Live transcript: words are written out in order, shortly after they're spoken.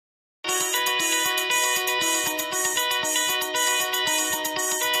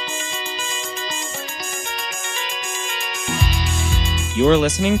You are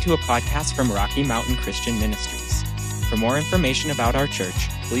listening to a podcast from Rocky Mountain Christian Ministries. For more information about our church,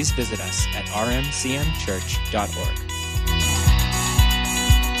 please visit us at rmcmchurch.org.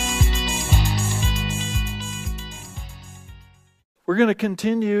 We're going to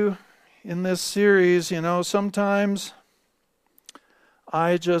continue in this series. Sometimes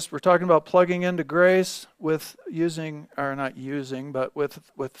we're talking about plugging into grace with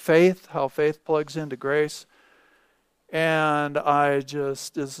with faith, how faith plugs into grace. And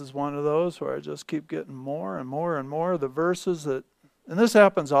this is one of those where I just keep getting more and more and more of the verses and this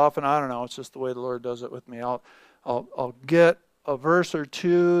happens often. I don't know, it's just the way the Lord does it with me. I'll get a verse or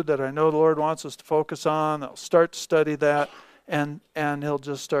two that I know the Lord wants us to focus on. I'll start to study that, and He'll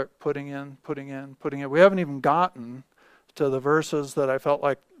just start putting in. We haven't even gotten to the verses that I felt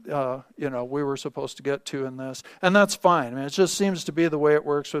like we were supposed to get to in this, and that's fine. It just seems to be the way it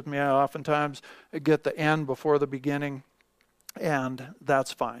works with me. I oftentimes get the end before the beginning, and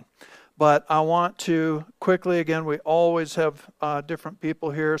that's fine. But I want to quickly, again, we always have different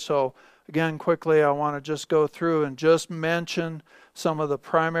people here, so again, quickly, I want to just go through and just mention some of the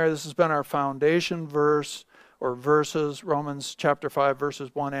primary. This has been our foundation verse or verses, Romans chapter 5,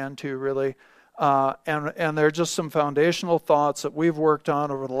 verses 1 and 2, really. And they're just some foundational thoughts that we've worked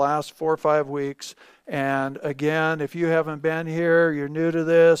on over the last 4 or 5 weeks. And again, if you haven't been here, you're new to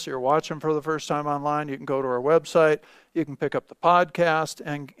this, you're watching for the first time online, you can go to our website, you can pick up the podcast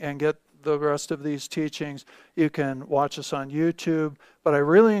and get the rest of these teachings. You can watch us on YouTube. But I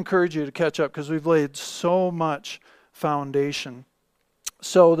really encourage you to catch up because we've laid so much foundation.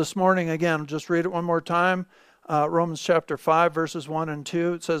 So this morning, again, just read it one more time. Romans chapter 5, verses 1 and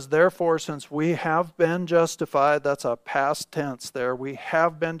 2, it says, "Therefore, since we have been justified," that's a past tense there, "we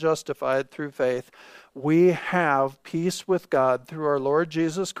have been justified through faith, we have peace with God through our Lord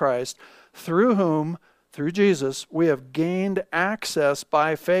Jesus Christ, through whom, through Jesus, we have gained access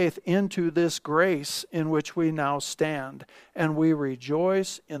by faith into this grace in which we now stand, and we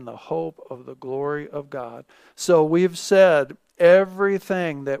rejoice in the hope of the glory of God." So we've said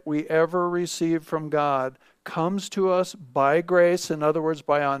everything that we ever received from God comes to us by grace. In other words,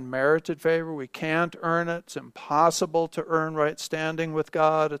 by unmerited favor. We can't earn it. It's impossible to earn right standing with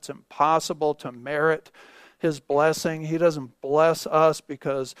God. It's impossible to merit His blessing. He doesn't bless us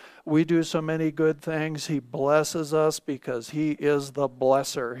because we do so many good things. He blesses us because He is the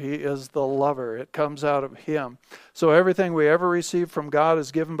blesser. He is the lover. It comes out of Him. So everything we ever received from God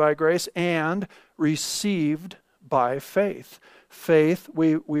is given by grace and received by faith. Faith,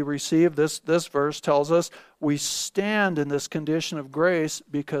 we receive, this verse tells us we stand in this condition of grace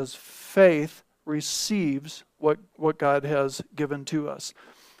because faith receives what God has given to us.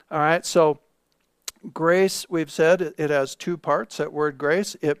 All right, so grace, we've said, it has 2 parts, that word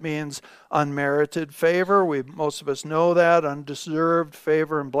grace. It means unmerited favor. Most of us know that, undeserved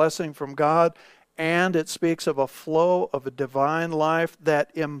favor and blessing from God. And it speaks of a flow of a divine life that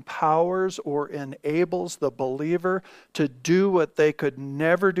empowers or enables the believer to do what they could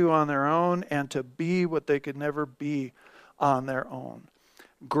never do on their own and to be what they could never be on their own.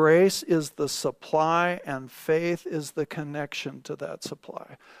 Grace is the supply and faith is the connection to that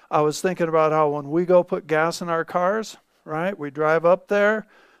supply. I was thinking about how when we go put gas in our cars, right? We drive up there,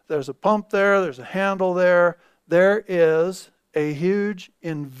 there's a pump there, there's a handle there. There is a huge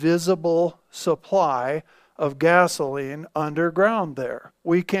invisible supply of gasoline underground there.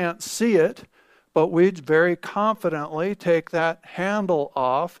 We can't see it, but we very confidently take that handle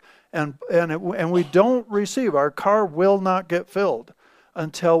off and we don't receive. Our car will not get filled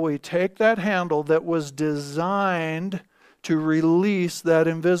until we take that handle that was designed to release that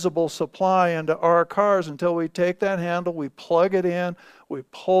invisible supply into our cars. Until we take that handle, we plug it in, we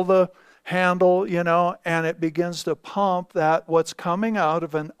pull the handle, and it begins to pump that what's coming out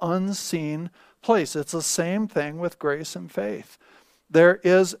of an unseen place. It's the same thing with grace and faith. There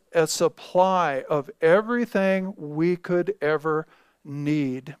is a supply of everything we could ever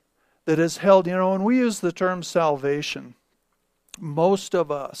need that is held. When we use the term salvation, most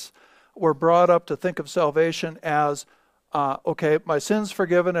of us were brought up to think of salvation as, okay, my sin's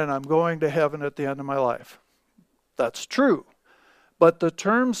forgiven and I'm going to heaven at the end of my life. That's true. But the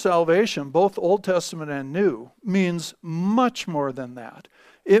term salvation, both Old Testament and New, means much more than that.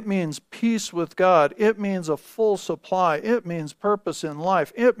 It means peace with God. It means a full supply. It means purpose in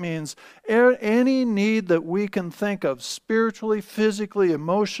life. It means any need that we can think of spiritually, physically,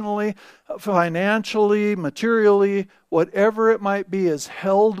 emotionally, financially, materially, whatever it might be is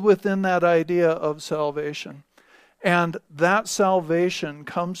held within that idea of salvation. And that salvation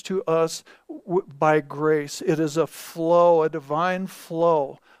comes to us by grace. It is a flow, a divine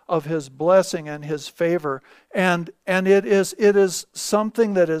flow of his blessing and his favor. And it is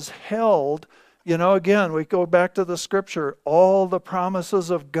something that is held. Again, we go back to the scripture. All the promises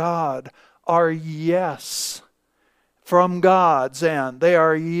of God are yes from God's end. They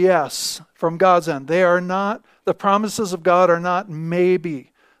are yes from God's end. They are not, the promises of God are not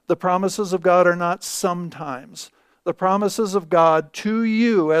maybe. The promises of God are not sometimes. The promises of God to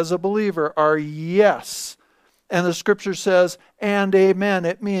you as a believer are yes. And the scripture says, and amen.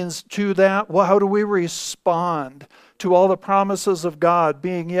 It means to that, well, how do we respond to all the promises of God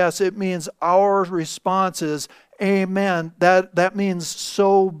being yes? It means our response is amen. That means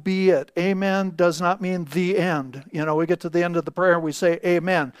so be it. Amen does not mean the end. We get to the end of the prayer and we say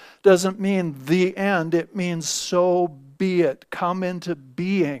amen. Doesn't mean the end. It means so be it. Come into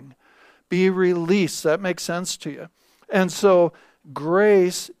being. Be released. That makes sense to you. And so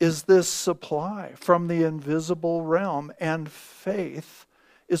grace is this supply from the invisible realm, and faith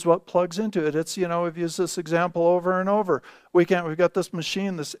is what plugs into it. It's, we've used this example over and over. We've got this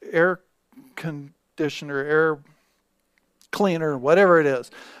machine, this air conditioner, air cleaner, whatever it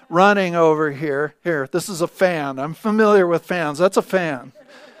is, running over here. Here, this is a fan. I'm familiar with fans. That's a fan.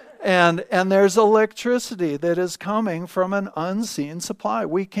 And there's electricity that is coming from an unseen supply.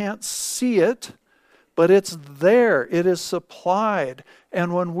 We can't see it, but it's there. It is supplied.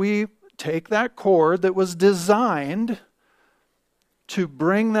 And when we take that cord that was designed to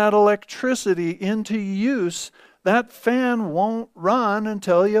bring that electricity into use, that fan won't run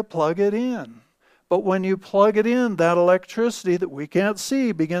until you plug it in. But when you plug it in, that electricity that we can't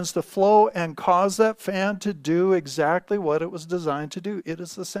see begins to flow and cause that fan to do exactly what it was designed to do. It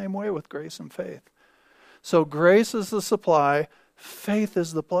is the same way with grace and faith. So grace is the supply, faith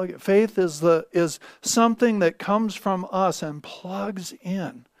is the plug. Faith is something that comes from us and plugs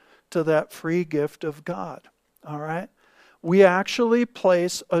in to that free gift of God. All right? We actually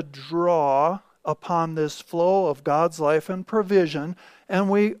place a draw upon this flow of God's life and provision, and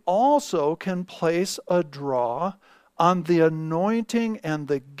we also can place a draw on the anointing and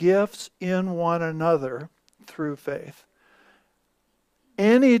the gifts in one another through faith.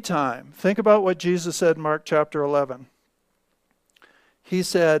 Anytime, think about what Jesus said in Mark chapter 11. He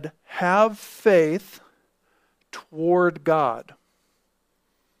said, have faith toward God.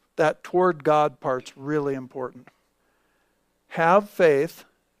 That toward God part's really important. Have faith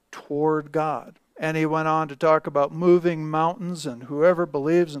toward God. And he went on to talk about moving mountains, and whoever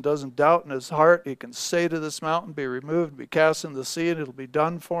believes and doesn't doubt in his heart, he can say to this mountain, be removed, be cast in the sea, and it'll be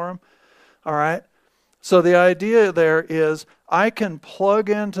done for him. All right? So the idea there is I can plug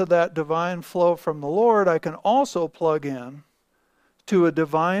into that divine flow from the Lord. I can also plug in to a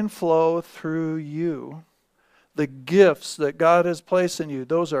divine flow through you. The gifts that God has placed in you,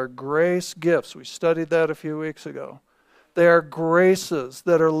 those are grace gifts. We studied that a few weeks ago. They are graces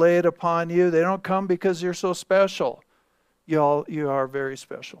that are laid upon you. They don't come because you're so special. You are very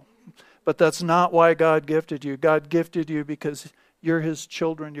special. But that's not why God gifted you. God gifted you because you're his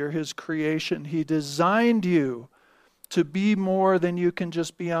children. You're his creation. He designed you to be more than you can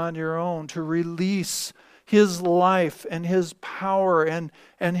just be on your own, to release his life and his power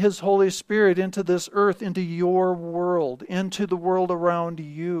and his Holy Spirit into this earth, into your world, into the world around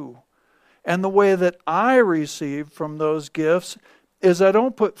you. And the way that I receive from those gifts is I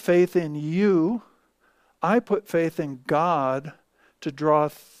don't put faith in you. I put faith in God to draw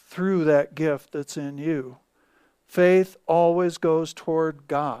through that gift that's in you. Faith always goes toward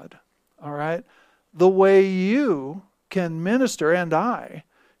God. All right? The way you can minister, and I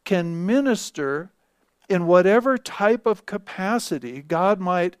can minister in whatever type of capacity God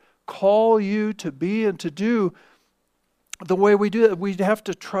might call you to be and to do, the way we do it, we have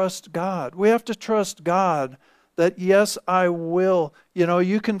to trust God. We have to trust God that, yes, I will.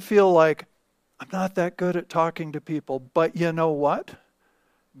 You can feel like, I'm not that good at talking to people, but you know what?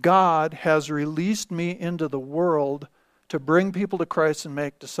 God has released me into the world to bring people to Christ and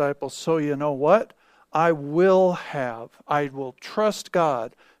make disciples. So you know what? I will trust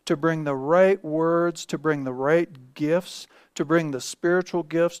God to bring the right words, to bring the right gifts, to bring the spiritual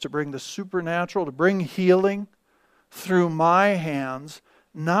gifts, to bring the supernatural, to bring healing through my hands,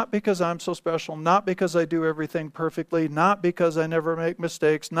 not because I'm so special, not because I do everything perfectly, not because I never make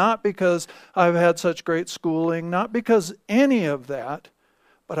mistakes, not because I've had such great schooling, not because any of that,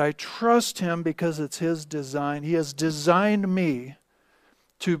 but I trust him because it's his design. He has designed me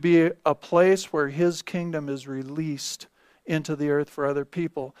to be a place where his kingdom is released into the earth for other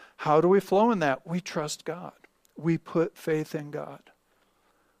people. How do we flow in that? We trust God. We put faith in God.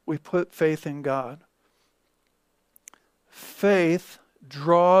 We put faith in God. faith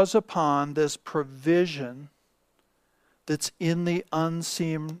draws upon this provision that's in the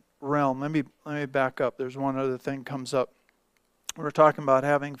unseen realm. Let me back up. There's one other thing comes up. We're talking about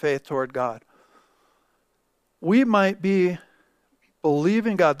having faith toward God. We might be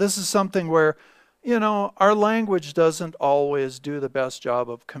believing God. This is something where, our language doesn't always do the best job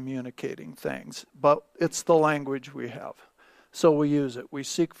of communicating things, but it's the language we have. So we use it. We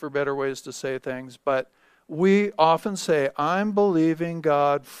seek for better ways to say things, but we often say, I'm believing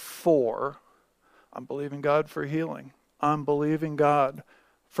God for healing. I'm believing God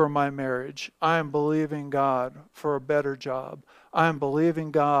for my marriage. I'm believing God for a better job. I'm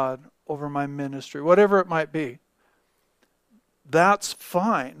believing God over my ministry, whatever it might be. That's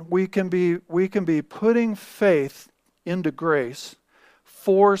fine. We can be putting faith into grace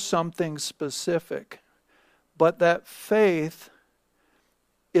for something specific. But that faith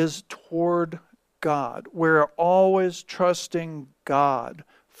is toward God. We're always trusting God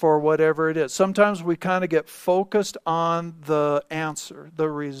for whatever it is. Sometimes we kind of get focused on the answer, the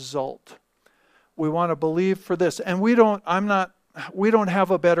result. We want to believe for this. And we don't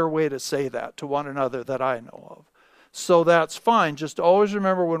have a better way to say that to one another that I know of. So that's fine. Just always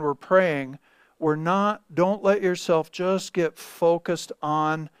remember when we're praying, don't let yourself just get focused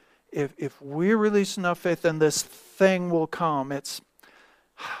on if we release enough faith, then this thing will come.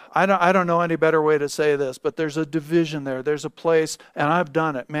 I don't know any better way to say this, but there's a division there. There's a place, and I've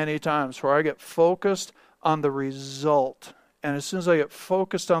done it many times, where I get focused on the result. And as soon as I get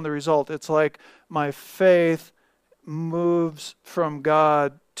focused on the result, it's like my faith moves from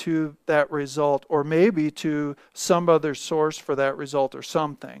God to that result, or maybe to some other source for that result or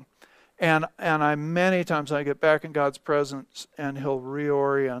something. And many times I get back in God's presence and He'll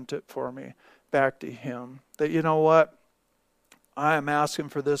reorient it for me back to Him. That, you know what? I am asking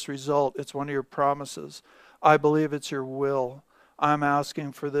for this result. It's one of your promises. I believe it's your will. I'm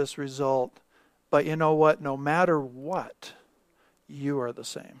asking for this result. But you know what? No matter what, you are the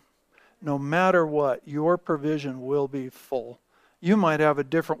same. No matter what, your provision will be full. You might have a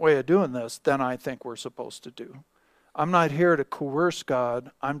different way of doing this than I think we're supposed to do. I'm not here to coerce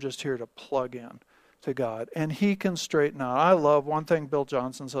God. I'm just here to plug in to God. And He can straighten out. I love one thing Bill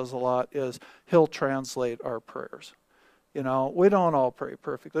Johnson says a lot is He'll translate our prayers. We don't all pray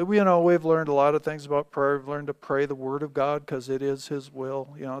perfectly. We've learned a lot of things about prayer. We've learned to pray the Word of God because it is His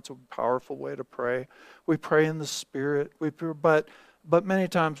will. It's a powerful way to pray. We pray in the Spirit. But many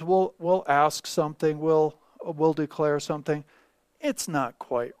times we'll ask something. We'll declare something. It's not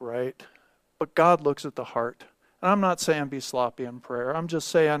quite right. But God looks at the heart. And I'm not saying be sloppy in prayer. I'm just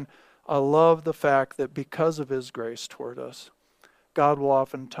saying I love the fact that because of His grace toward us, God will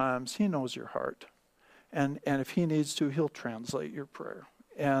oftentimes, He knows your heart. And if He needs to, He'll translate your prayer.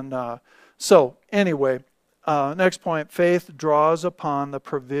 And so anyway, next point, faith draws upon the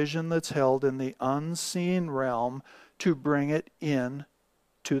provision that's held in the unseen realm to bring it in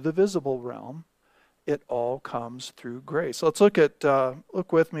to the visible realm. It all comes through grace. Let's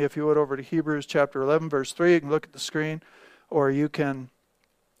look with me, if you would, over to Hebrews chapter 11, verse 3. You can look at the screen, or you can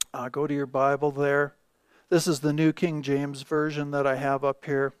go to your Bible there. This is the New King James Version that I have up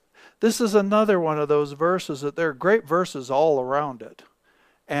here. This is another one of those verses that there are great verses all around it.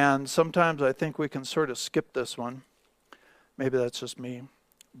 And sometimes I think we can sort of skip this one. Maybe that's just me.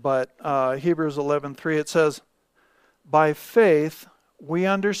 But Hebrews 11:3, it says, by faith we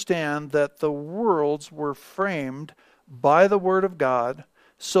understand that the worlds were framed by the word of God,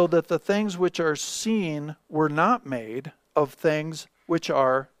 so that the things which are seen were not made of things which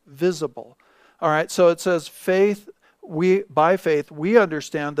are visible. All right, so it says by faith we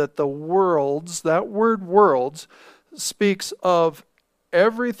understand that the worlds, that word worlds, speaks of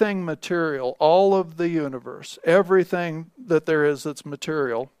everything material, all of the universe, everything that there is that's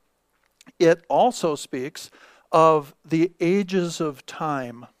material. It also speaks of the ages of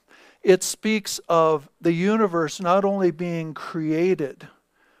time. It speaks of the universe not only being created,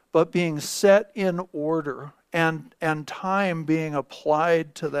 but being set in order, and time being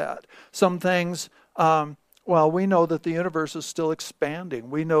applied to that. Some things, we know that the universe is still expanding.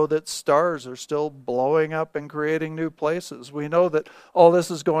 We know that stars are still blowing up and creating new places. We know that all this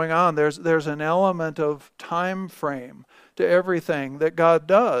is going on. There's an element of time frame to everything that God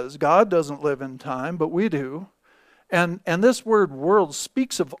does. God doesn't live in time, but we do. And this word world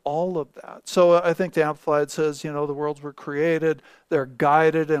speaks of all of that. So I think the Amplified says, the worlds were created, they're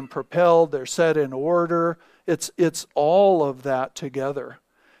guided and propelled, they're set in order. It's all of that together.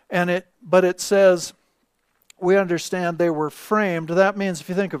 But it says, we understand they were framed. That means if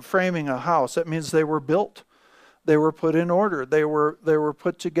you think of framing a house, that means they were built. They were put in order. They were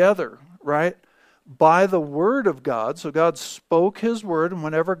put together, right? by the word of God. So God spoke his word, and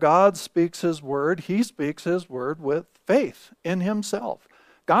whenever God speaks his word, he speaks his word with faith in himself.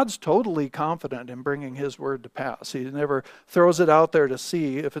 God's totally confident in bringing his word to pass. He never throws it out there to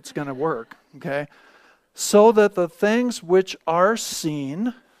see if it's going to work, okay? So that the things which are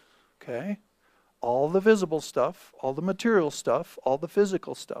seen, okay, all the visible stuff, all the material stuff, all the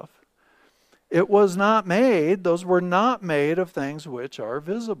physical stuff, it was not made, those were not made of things which are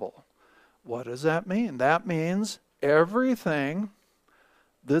visible. What does that mean? That means everything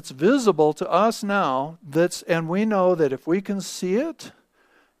that's visible to us now, and we know that if we can see it,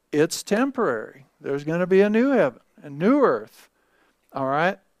 it's temporary. There's going to be a new heaven, a new earth. All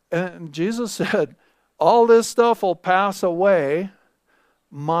right? And Jesus said, all this stuff will pass away.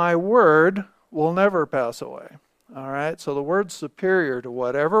 My word will never pass away. All right? So the word's superior to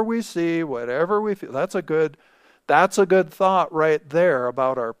whatever we see, whatever we feel. That's a good thought right there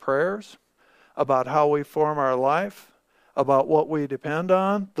about our prayers, about how we form our life, about what we depend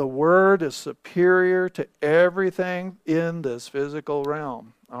on. The word is superior to everything in this physical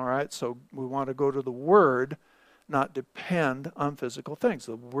realm. All right? So we want to go to the word, not depend on physical things.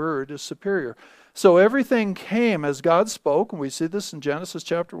 The word is superior. So everything came as God spoke, and we see this in Genesis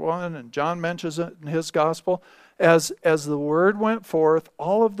chapter 1, and John mentions it in his gospel. As the word went forth,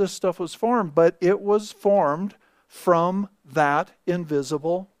 all of this stuff was formed, but it was formed from that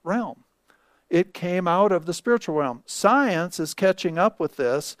invisible realm. It came out of the spiritual realm. Science is catching up with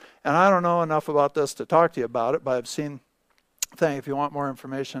this, and I don't know enough about this to talk to you about it, but I've seen, if you want more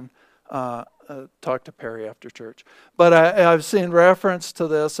information, talk to Perry after church. But I've seen reference to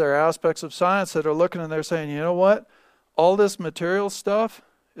this. There are aspects of science that are looking and they're saying, you know what? All this material stuff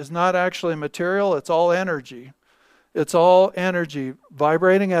is not actually material. It's all energy. It's all energy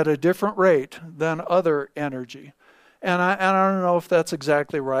vibrating at a different rate than other energy. And I don't know if that's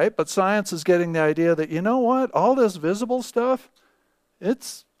exactly right, but science is getting the idea that, you know what? All this visible stuff,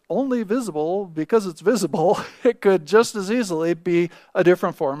 it's only visible because it's visible. It could just as easily be a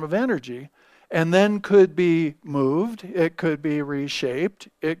different form of energy, and then could be moved, it could be reshaped,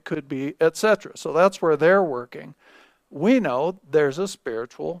 it could be etc. So that's where they're working. We know there's a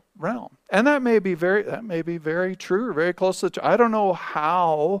spiritual realm, and that may be very true, or very close to. I don't know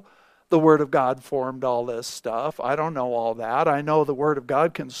how the Word of God formed all this stuff. I don't know all that. I know the Word of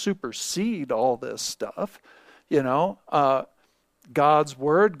God can supersede all this stuff. God's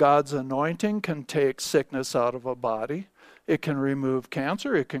Word, God's anointing can take sickness out of a body. It can remove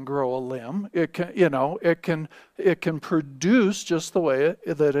cancer. It can grow a limb. It can produce just the way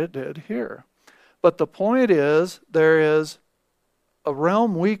that it did here. But the point is, there is a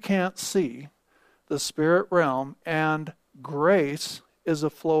realm we can't see, the spirit realm, and grace is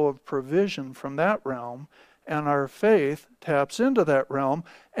a flow of provision from that realm, and our faith taps into that realm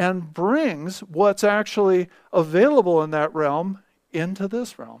and brings what's actually available in that realm into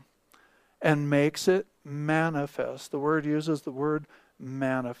this realm and makes it manifest. The word uses the word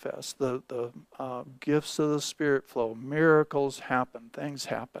manifest. The gifts of the Spirit flow. Miracles happen. Things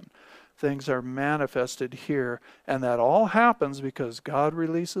happen. Things are manifested here. And that all happens because God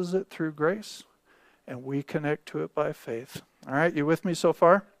releases it through grace and we connect to it by faith. All right, you with me so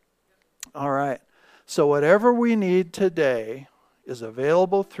far? All right. So whatever we need today is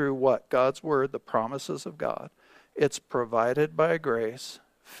available through what? God's Word, the promises of God. It's provided by grace.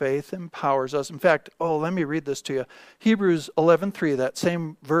 Faith empowers us. In fact, let me read this to you. Hebrews 11:3, that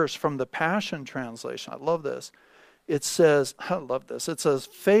same verse from the Passion Translation. I love this. It says,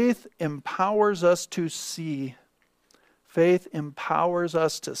 faith empowers us to see. Faith empowers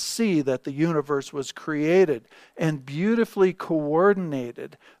us to see that the universe was created and beautifully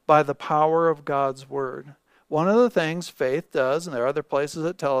coordinated by the power of God's Word. One of the things faith does, and there are other places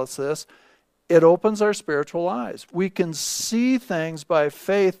that tell us this, it opens our spiritual eyes. We can see things by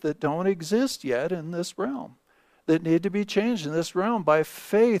faith that don't exist yet in this realm, that need to be changed in this realm. By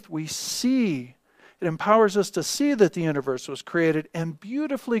faith, we see. It empowers us to see that the universe was created and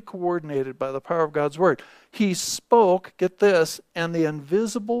beautifully coordinated by the power of God's Word. He spoke, get this, and the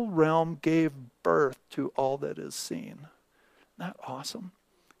invisible realm gave birth to all that is seen. Isn't that awesome?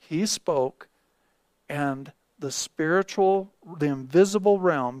 He spoke, and the invisible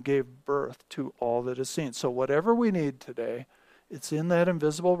realm gave birth to all that is seen. So whatever we need today, it's in that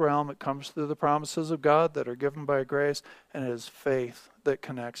invisible realm. It comes through the promises of God that are given by grace, and it is faith that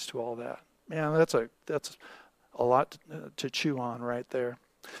connects to all that. Man, that's a lot to chew on right there.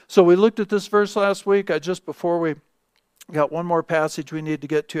 So we looked at this verse last week. Just before we got one more passage we need to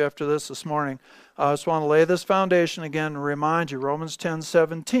get to after this morning. I just want to lay this foundation again and remind you, Romans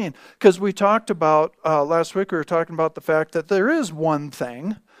 10:17. Because we talked about, last week we were talking about the fact that there is one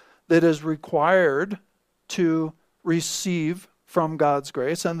thing that is required to receive from God's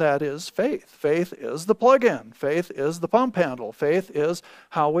grace, and that is faith. Faith is the plug-in. Faith is the pump handle. Faith is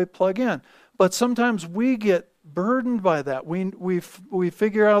how we plug in. But sometimes we get burdened by that. We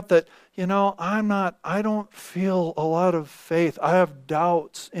figure out that, I don't feel a lot of faith. I have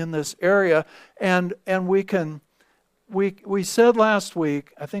doubts in this area, and we said last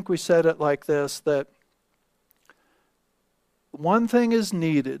week, I think we said it like this, that one thing is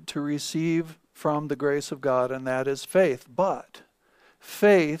needed to receive from the grace of God, and that is faith. But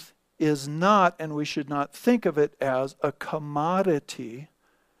faith is not, and we should not think of it as a commodity.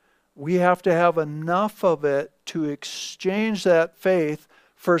 We have to have enough of it to exchange that faith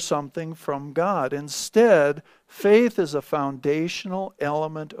for something from God. Instead, faith is a foundational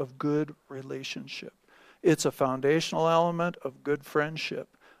element of good relationship. It's a foundational element of good friendship,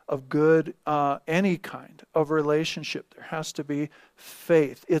 of good any kind of relationship. There has to be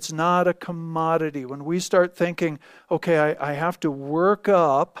faith. It's not a commodity. When we start thinking, okay, I have to work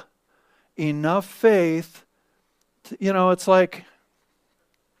up enough faith, it's like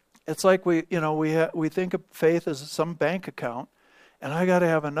we think of faith as some bank account, and I got to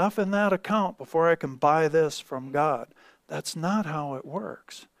have enough in that account before I can buy this from God. That's not how it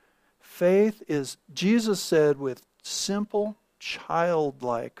works. Faith is, Jesus said, with simple,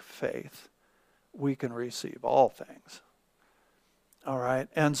 childlike faith, we can receive all things. All right?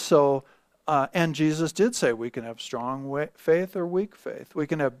 And so, and Jesus did say we can have strong faith or weak faith. We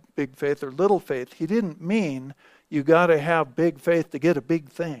can have big faith or little faith. He didn't mean you got to have big faith to get a big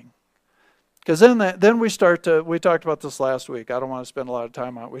thing. Because then we talked about this last week. I don't want to spend a lot of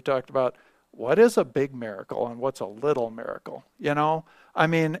time on it. We talked about what is a big miracle and what's a little miracle. A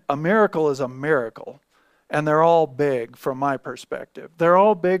miracle is a miracle. And they're all big from my perspective. They're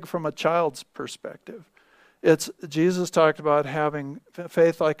all big from a child's perspective. Jesus talked about having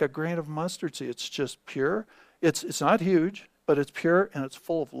faith like a grain of mustard seed. It's just pure. It's not huge, but it's pure and it's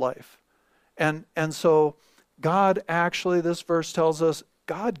full of life. And so God actually, this verse tells us,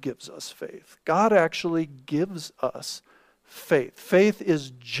 God gives us faith. God actually gives us faith. Faith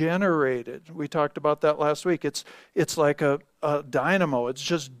is generated. We talked about that last week. It's like a dynamo. It's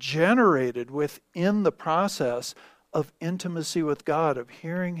just generated within the process of intimacy with God, of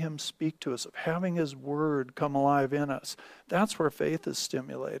hearing Him speak to us, of having His Word come alive in us. That's where faith is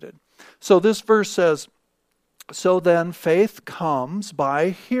stimulated. So this verse says, so then faith comes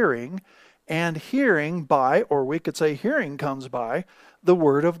by hearing, and hearing by, or we could say hearing comes by, the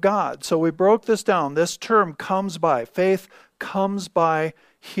Word of God. So we broke this down. This term comes by. Faith comes by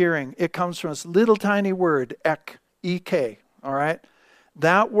hearing. It comes from this little tiny word, ek, E-K, all right?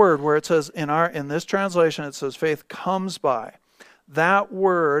 That word where it says, in this translation, it says faith comes by. That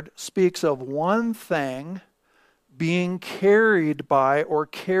word speaks of one thing being carried by or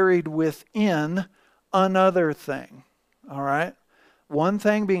carried within another thing, all right? One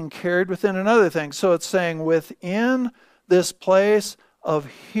thing being carried within another thing. So it's saying within this place of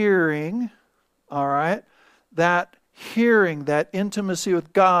hearing, all right, that hearing, that intimacy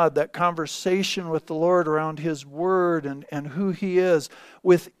with God, that conversation with the Lord around His Word and who He is,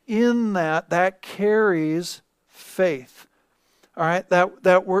 within that carries faith. All right,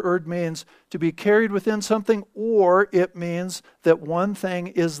 that word means to be carried within something, or it means that one thing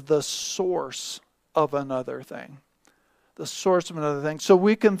is the source of another thing. The source of another thing. So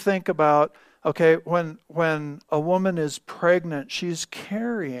we can think about, okay, when a woman is pregnant, she's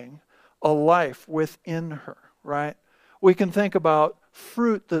carrying a life within her, right? We can think about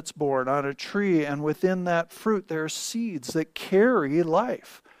fruit that's born on a tree, and within that fruit there are seeds that carry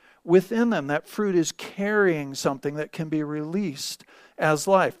life. Within them, that fruit is carrying something that can be released as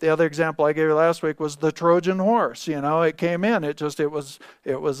life. The other example I gave you last week was the Trojan horse. It came in, it was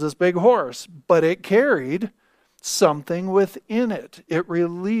this big horse, but it carried something within it. It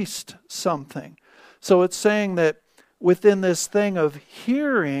released something. So it's saying that within this thing of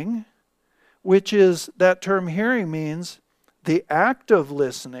hearing, which is, that term hearing means the act of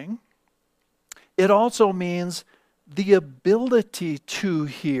listening. It also means the ability to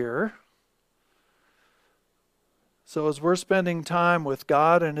hear. So as we're spending time with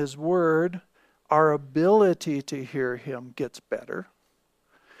God and His Word, our ability to hear Him gets better.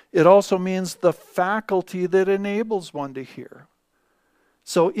 It also means the faculty that enables one to hear.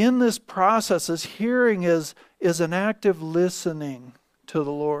 So in this process, as hearing is an active listening to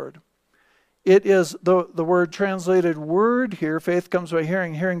the Lord. It is the word translated word here, faith comes by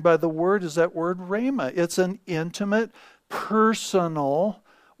hearing. Hearing by the Word is that word rhema. It's an intimate, personal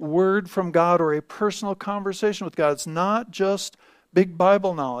word from God, or a personal conversation with God. It's not just big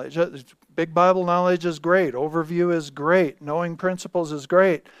Bible knowledge. Big Bible knowledge is great. Overview is great. Knowing principles is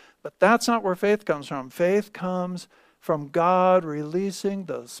great. But that's not where faith comes from. Faith comes from God releasing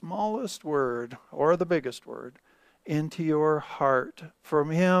the smallest word or the biggest word into your heart.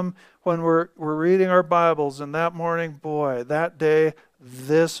 From Him, when we're reading our Bibles, and that morning, boy, that day,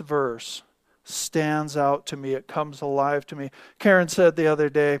 this verse stands out to me. It comes alive to me. Karen said the other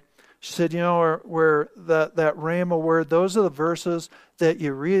day, she said, where that Rhema word, those are the verses that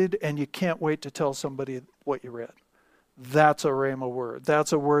you read and you can't wait to tell somebody what you read. That's a Rhema word.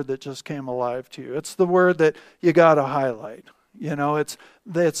 That's a word that just came alive to you. It's the word that you got to highlight.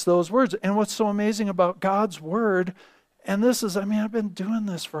 It's those words. And what's so amazing about God's word, and this is, I've been doing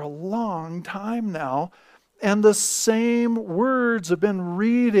this for a long time now, and the same words have been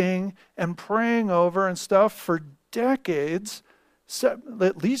reading and praying over and stuff for decades,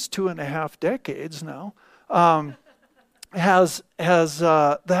 at least 2.5 decades now, has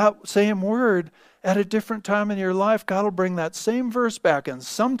that same word at a different time in your life. God will bring that same verse back, and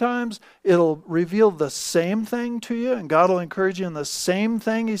sometimes it'll reveal the same thing to you, and God will encourage you in the same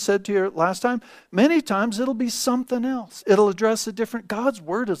thing He said to you last time. Many times it'll be something else. It'll address a different. God's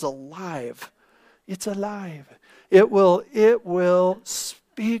word is alive. It's alive. It will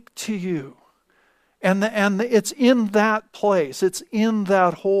speak to you. And it's in that place, it's in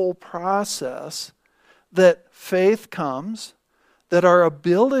that whole process that faith comes, that our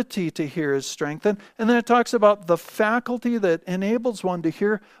ability to hear is strengthened. And then it talks about the faculty that enables one to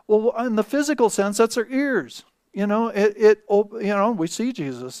hear. Well, in the physical sense, that's our ears. We see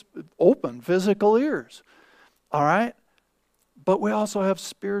Jesus open physical ears. All right? But we also have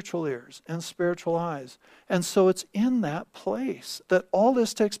spiritual ears and spiritual eyes. And so it's in that place that all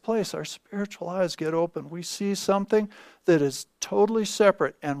this takes place. Our spiritual eyes get open. We see something that is totally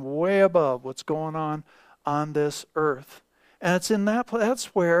separate and way above what's going on this earth. And it's in that place,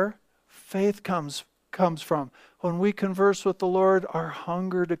 that's where faith comes from. When we converse with the Lord, our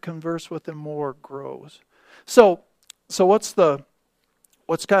hunger to converse with Him more grows. So what's kind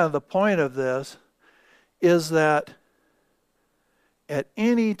of the point of this is that at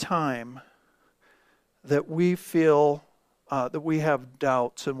any time that we feel that we have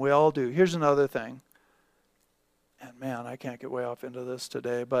doubts, and we all do. Here's another thing. And man, I can't get way off into this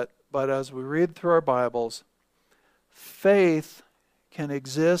today, but as we read through our Bibles, faith can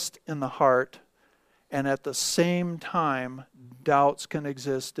exist in the heart, and at the same time, doubts can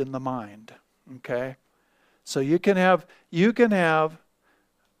exist in the mind. Okay? So you can have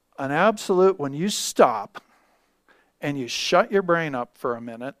an absolute, when you stop and you shut your brain up for a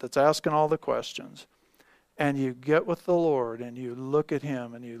minute that's asking all the questions, and you get with the Lord and you look at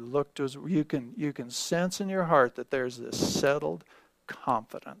Him and you look to His, you can sense in your heart that there's this settled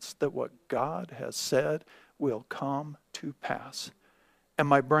confidence that what God has said will come to pass. And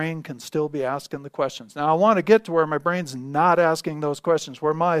my brain can still be asking the questions. Now I want to get to where my brain's not asking those questions,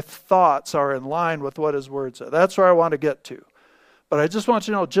 where my thoughts are in line with what His Word said. That's where I want to get to. But I just want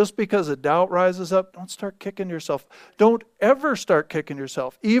you to know, just because a doubt rises up, don't start kicking yourself. Don't ever start kicking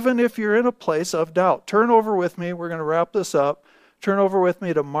yourself, even if you're in a place of doubt. Turn over with me. We're going to wrap this up. Turn over with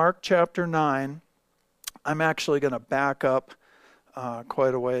me to Mark chapter 9. I'm actually going to back up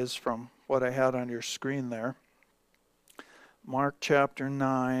quite a ways from what I had on your screen there. Mark chapter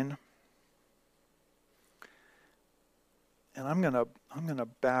 9. And I'm going to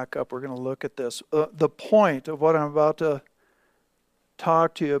back up. We're going to look at this. The point of what I'm about to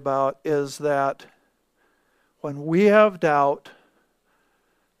talk to you about is that when we have doubt,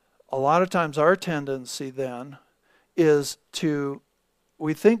 a lot of times our tendency then is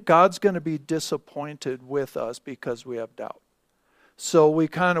we think God's going to be disappointed with us because we have doubt. So we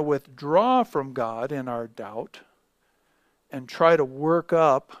kind of withdraw from God in our doubt and try to work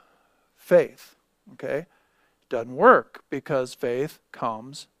up faith. Okay? Doesn't work, because faith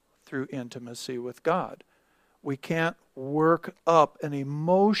comes through intimacy with God. We can't work up an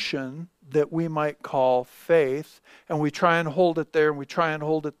emotion that we might call faith, and we try and hold it there, and we try and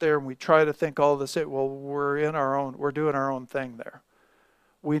hold it there, and we try to think all this. Well, we're doing our own thing there.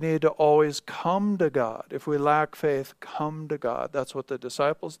 We need to always come to God. If we lack faith, come to God. That's what the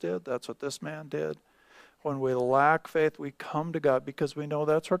disciples did. That's what this man did. When we lack faith, we come to God because we know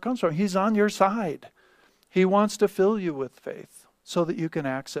that's where it comes from. He's on your side. He wants to fill you with faith so that you can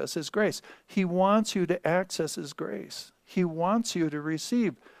access His grace. He wants you to access His grace. He wants you to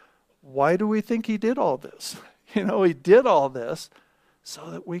receive. Why do we think He did all this? He did all this so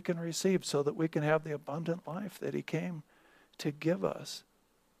that we can receive, so that we can have the abundant life that He came to give us.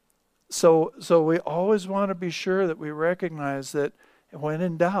 So we always want to be sure that we recognize that when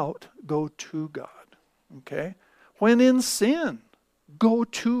in doubt, go to God. Okay? When in sin, go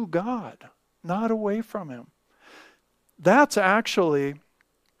to God, not away from Him. That's actually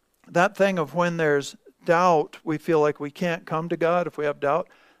that thing of when there's doubt, we feel like we can't come to God if we have doubt.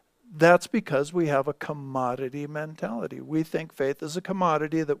 That's because we have a commodity mentality. We think faith is a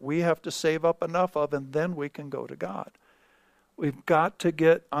commodity that we have to save up enough of, and then we can go to God. We've got to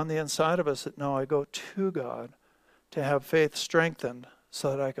get on the inside of us that, no, I go to God to have faith strengthened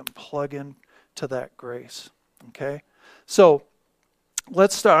so that I can plug in to that grace. Okay? So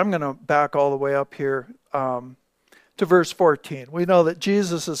let's start. I'm going to back all the way up here to verse 14. We know that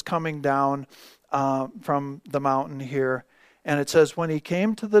Jesus is coming down from the mountain here. And it says, when he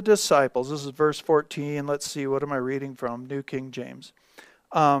came to the disciples, this is verse 14. Let's see, what am I reading from? New King James.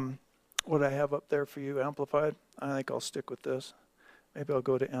 What I have up there for you, Amplified? I think I'll stick with this. Maybe I'll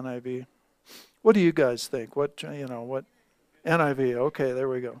go to NIV. What do you guys think? What NIV? Okay, there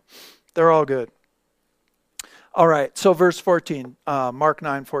we go. They're all good. All right, so verse 14, Mark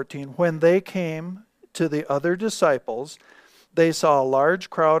 9:14. When they came to the other disciples, they saw a large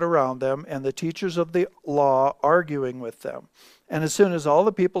crowd around them and the teachers of the law arguing with them. And as soon as all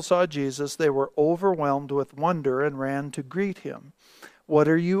the people saw Jesus, they were overwhelmed with wonder and ran to greet him. What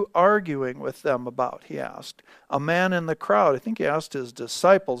are you arguing with them about? He asked. A man in the crowd, I think he asked his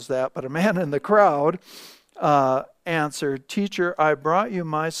disciples that, but a man in the crowd answered, Teacher, I brought you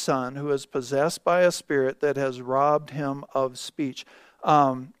my son who is possessed by a spirit that has robbed him of speech.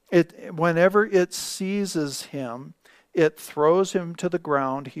 Whenever it seizes him, it throws him to the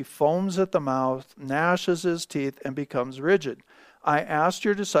ground. He foams at the mouth, gnashes his teeth, and becomes rigid. I asked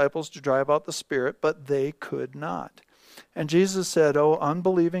your disciples to drive out the spirit, but they could not. And Jesus said, O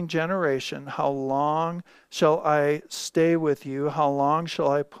unbelieving generation, how long shall I stay with you? How long shall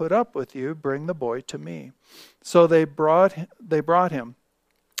I put up with you? Bring the boy to me. So they brought him.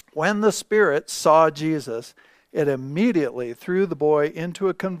 When the spirit saw Jesus, it immediately threw the boy into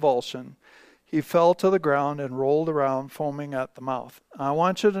a convulsion. He fell to the ground and rolled around, foaming at the mouth. I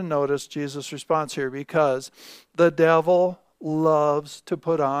want you to notice Jesus' response here, because the devil loves to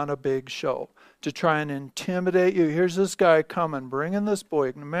put on a big show, to try and intimidate you. Here's this guy coming, bringing this boy.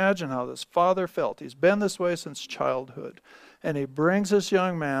 You can imagine how this father felt. He's been this way since childhood. And he brings this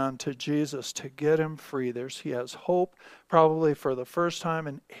young man to Jesus to get him free. He has hope, probably for the first time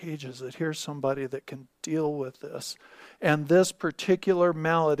in ages, that here's somebody that can deal with this. And this particular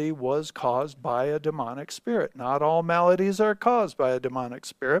malady was caused by a demonic spirit. Not all maladies are caused by a demonic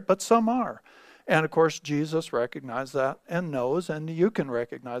spirit, but some are. And of course, Jesus recognized that and knows, and you can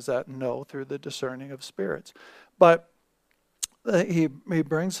recognize that and know through the discerning of spirits. But he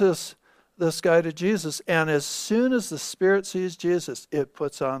brings this guy to Jesus, and as soon as the spirit sees Jesus, it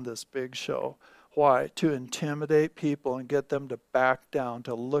puts on this big show. Why? To intimidate people and get them to back down,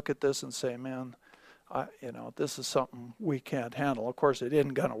 to look at this and say, man, this is something we can't handle. Of course, it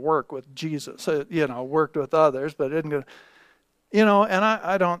isn't going to work with Jesus. It, worked with others, but it isn't going to, and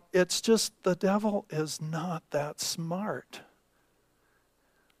I don't, it's just the devil is not that smart.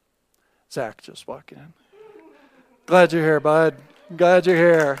 Zach just walked in. Glad you're here, bud. Glad you're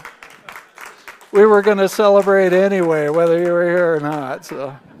here. We were going to celebrate anyway, whether you were here or not.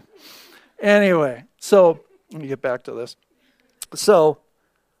 So anyway, let me get back to this. So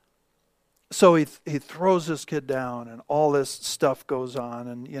he throws this kid down, and all this stuff goes on,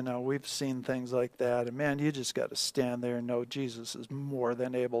 and we've seen things like that. And man, you just got to stand there and know Jesus is more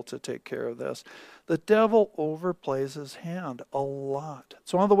than able to take care of this. The devil overplays his hand a lot.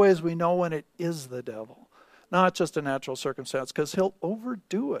 It's one of the ways we know when it is the devil, not just a natural circumstance, because he'll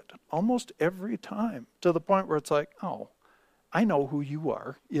overdo it almost every time to the point where it's like, oh, I know who you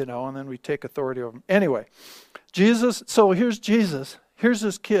are, and then we take authority over him. Anyway, Jesus. So here's Jesus. Here's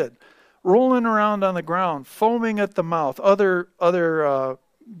this kid rolling around on the ground, foaming at the mouth. Other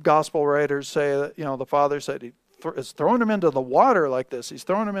gospel writers say that, the Father said he is throwing him into the water like this. He's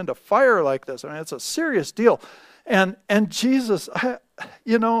throwing him into fire like this. I mean, it's a serious deal. And Jesus,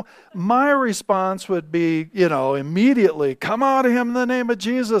 my response would be, immediately, come out of him in the name of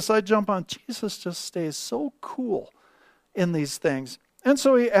Jesus. I jump on. Jesus just stays so cool in these things. And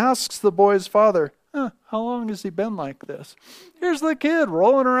so he asks the boy's father, how long has he been like this? Here's the kid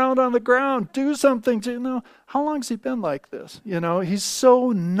rolling around on the ground. Do something. How long has he been like this? He's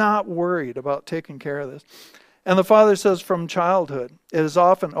so not worried about taking care of this. And the father says from childhood, it is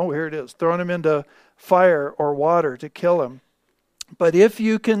often, here it is, throwing him into fire or water to kill him. But if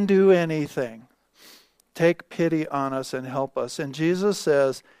you can do anything, take pity on us and help us. And Jesus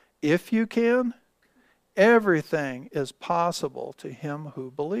says, if you can, everything is possible to him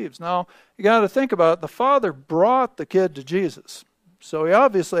who believes. Now, you got to think about it. The father brought the kid to Jesus. So he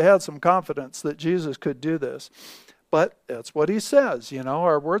obviously had some confidence that Jesus could do this. But that's what he says,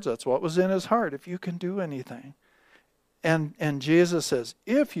 our words, that's what was in his heart. If you can do anything. And Jesus says,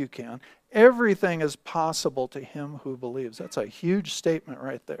 if you can, everything is possible to him who believes. That's a huge statement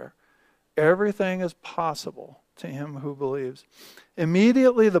right there. Everything is possible to him who believes.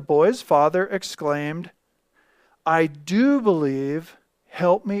 Immediately the boy's father exclaimed, I do believe,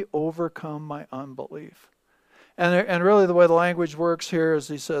 help me overcome my unbelief. And really the way the language works here is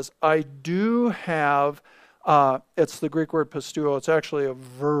he says, I do have, it's the Greek word pisteuo, it's actually a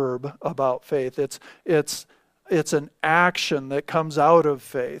verb about faith. It's an action that comes out of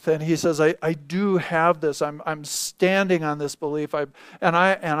faith. And he says, I do have this. I'm standing on this belief.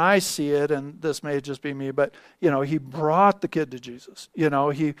 I see it, and this may just be me, but he brought the kid to Jesus.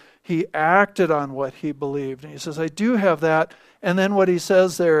 He acted on what he believed. And he says, I do have that. And then what he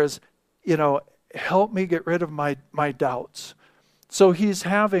says there is, help me get rid of my doubts. So he's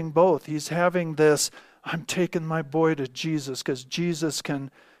having both. He's having this, I'm taking my boy to Jesus because Jesus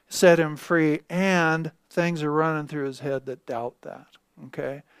can set him free, and things are running through his head that doubt that.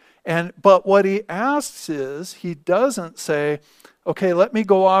 Okay? But what he asks is, he doesn't say, okay, let me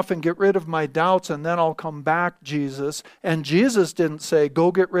go off and get rid of my doubts and then I'll come back, Jesus. And Jesus didn't say,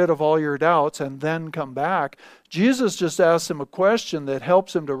 go get rid of all your doubts and then come back. Jesus just asks him a question that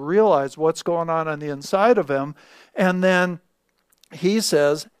helps him to realize what's going on the inside of him. And then he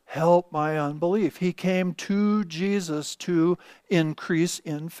says, help my unbelief. He came to Jesus to increase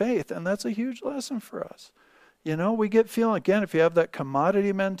in faith. And that's a huge lesson for us. We get feeling, again, if you have that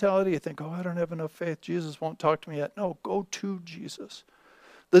commodity mentality, you think, I don't have enough faith. Jesus won't talk to me yet. No, go to Jesus.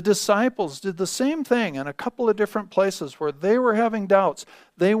 The disciples did the same thing in a couple of different places where they were having doubts.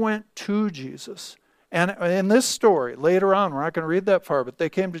 They went to Jesus. And in this story, later on, we're not going to read that far, but they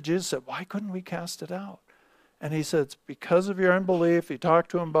came to Jesus and said, why couldn't we cast it out? And he said, it's because of your unbelief. He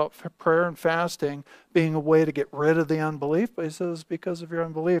talked to him about prayer and fasting being a way to get rid of the unbelief. But he says, because of your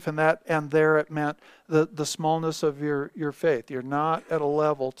unbelief. And there it meant the smallness of your faith. You're not at a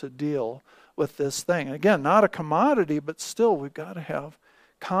level to deal with this thing. And again, not a commodity, but still we've got to have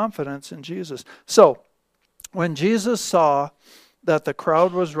confidence in Jesus. So when Jesus saw that the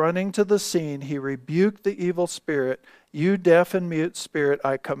crowd was running to the scene, he rebuked the evil spirit. You deaf and mute spirit,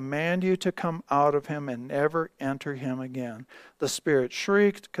 I command you to come out of him and never enter him again. The spirit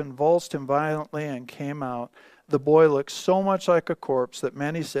shrieked, convulsed him violently, and came out. The boy looked so much like a corpse that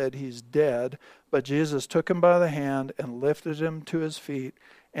many said he's dead. But Jesus took him by the hand and lifted him to his feet,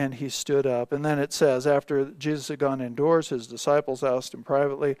 and he stood up. And then it says, after Jesus had gone indoors, his disciples asked him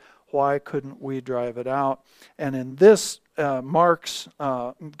privately, why couldn't we drive it out? And in this, Mark's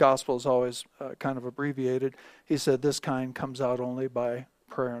gospel is always kind of abbreviated. He said this kind comes out only by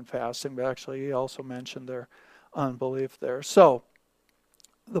prayer and fasting. But actually, he also mentioned their unbelief there. So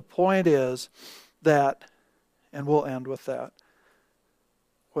the point is that, and we'll end with that,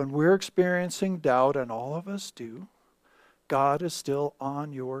 when we're experiencing doubt, and all of us do, God is still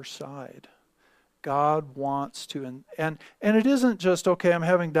on your side. God wants to, and it isn't just, okay, I'm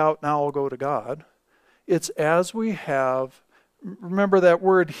having doubt, now I'll go to God. It's as we have, remember that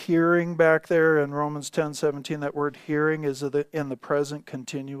word hearing back there in Romans 10:17, that word hearing is in the present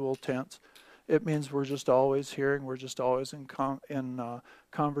continual tense. It means we're just always hearing, we're just always in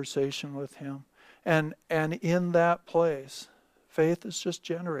conversation with him. And in that place, faith is just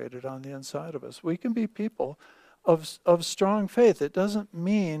generated on the inside of us. We can be people of strong faith. It doesn't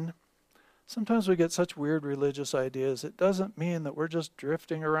mean, sometimes we get such weird religious ideas. It doesn't mean that we're just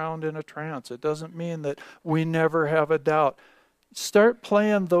drifting around in a trance. It doesn't mean that we never have a doubt. Start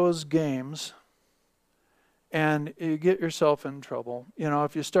playing those games and you get yourself in trouble.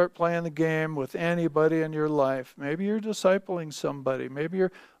 If you start playing the game with anybody in your life, maybe you're discipling somebody,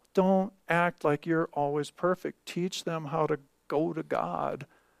 don't act like you're always perfect. Teach them how to go to God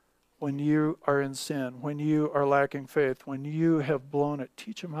when you are in sin, when you are lacking faith, when you have blown it.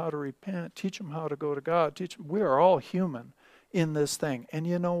 Teach them how to repent. Teach them how to go to God. Teach them. We are all human in this thing. And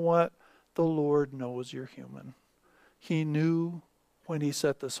you know what? The Lord knows you're human. He knew when he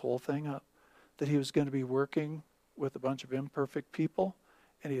set this whole thing up that he was going to be working with a bunch of imperfect people,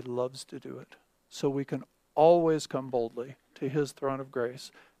 and he loves to do it. So we can always come boldly to his throne of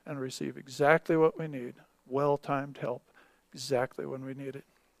grace and receive exactly what we need, well-timed help, exactly when we need it.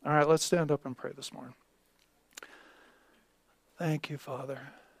 All right, let's stand up and pray this morning. Thank you, Father.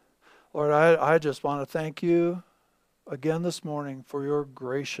 Lord, I just want to thank you again this morning for your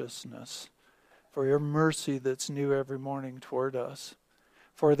graciousness, for your mercy that's new every morning toward us,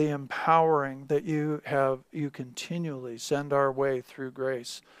 for the empowering that you continually send our way through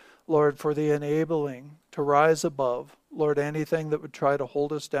grace. Lord, for the enabling to rise above, Lord, anything that would try to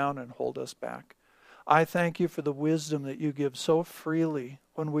hold us down and hold us back. I thank you for the wisdom that you give so freely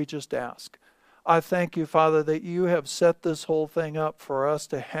when we just ask. I thank you, Father, that you have set this whole thing up for us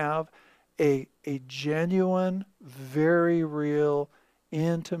to have a genuine, very real,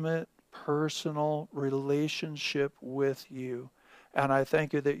 intimate, personal relationship with you. And I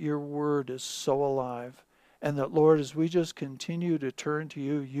thank you that your word is so alive. And that, Lord, as we just continue to turn to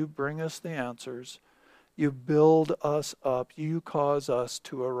you, you bring us the answers. You build us up. You cause us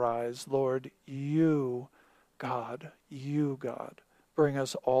to arise. Lord, you, God, bring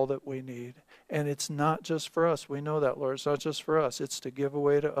us all that we need. And it's not just for us. We know that, Lord. It's not just for us. It's to give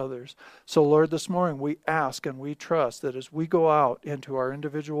away to others. So, Lord, this morning we ask and we trust that as we go out into our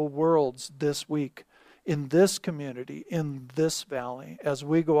individual worlds this week, in this community, in this valley, as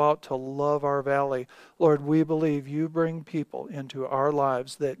we go out to love our valley, Lord, we believe you bring people into our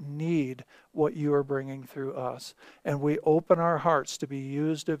lives that need what you are bringing through us. And we open our hearts to be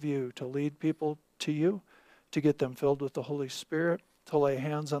used of you, to lead people to you, to get them filled with the Holy Spirit, to lay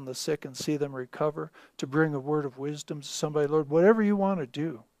hands on the sick and see them recover, to bring a word of wisdom to somebody. Lord, whatever you want to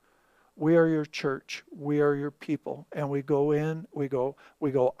do, we are your church. We are your people. And we go in, we go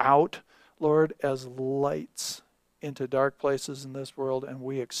out, Lord, as lights into dark places in this world, and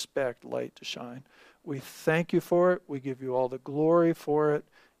we expect light to shine. We thank you for it. We give you all the glory for it.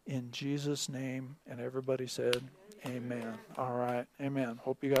 In Jesus' name. And everybody said, amen. All right. Amen.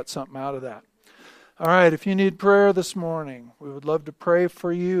 Hope you got something out of that. All right. If you need prayer this morning, we would love to pray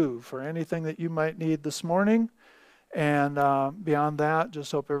for you for anything that you might need this morning. And beyond that,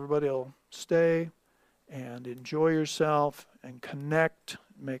 just hope everybody will stay and enjoy yourself and connect,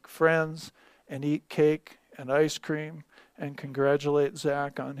 make friends, and eat cake and ice cream, and congratulate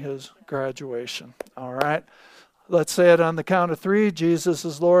Zach on his graduation. All right? Let's say it on the count of 3. Jesus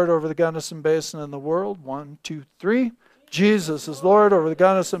is Lord over the Gunnison Basin and the world. 1, 2, 3. Jesus is Lord over the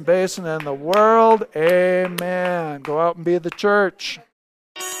Gunnison Basin and the world. Amen. Go out and be the church.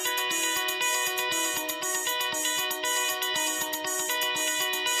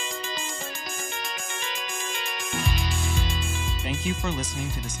 Thank you for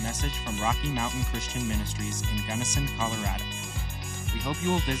listening to this message from Rocky Mountain Christian Ministries in Gunnison, Colorado. We hope you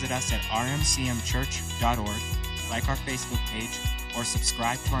will visit us at rmcmchurch.org, like our Facebook page, or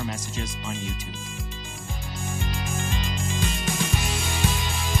subscribe to our messages on YouTube.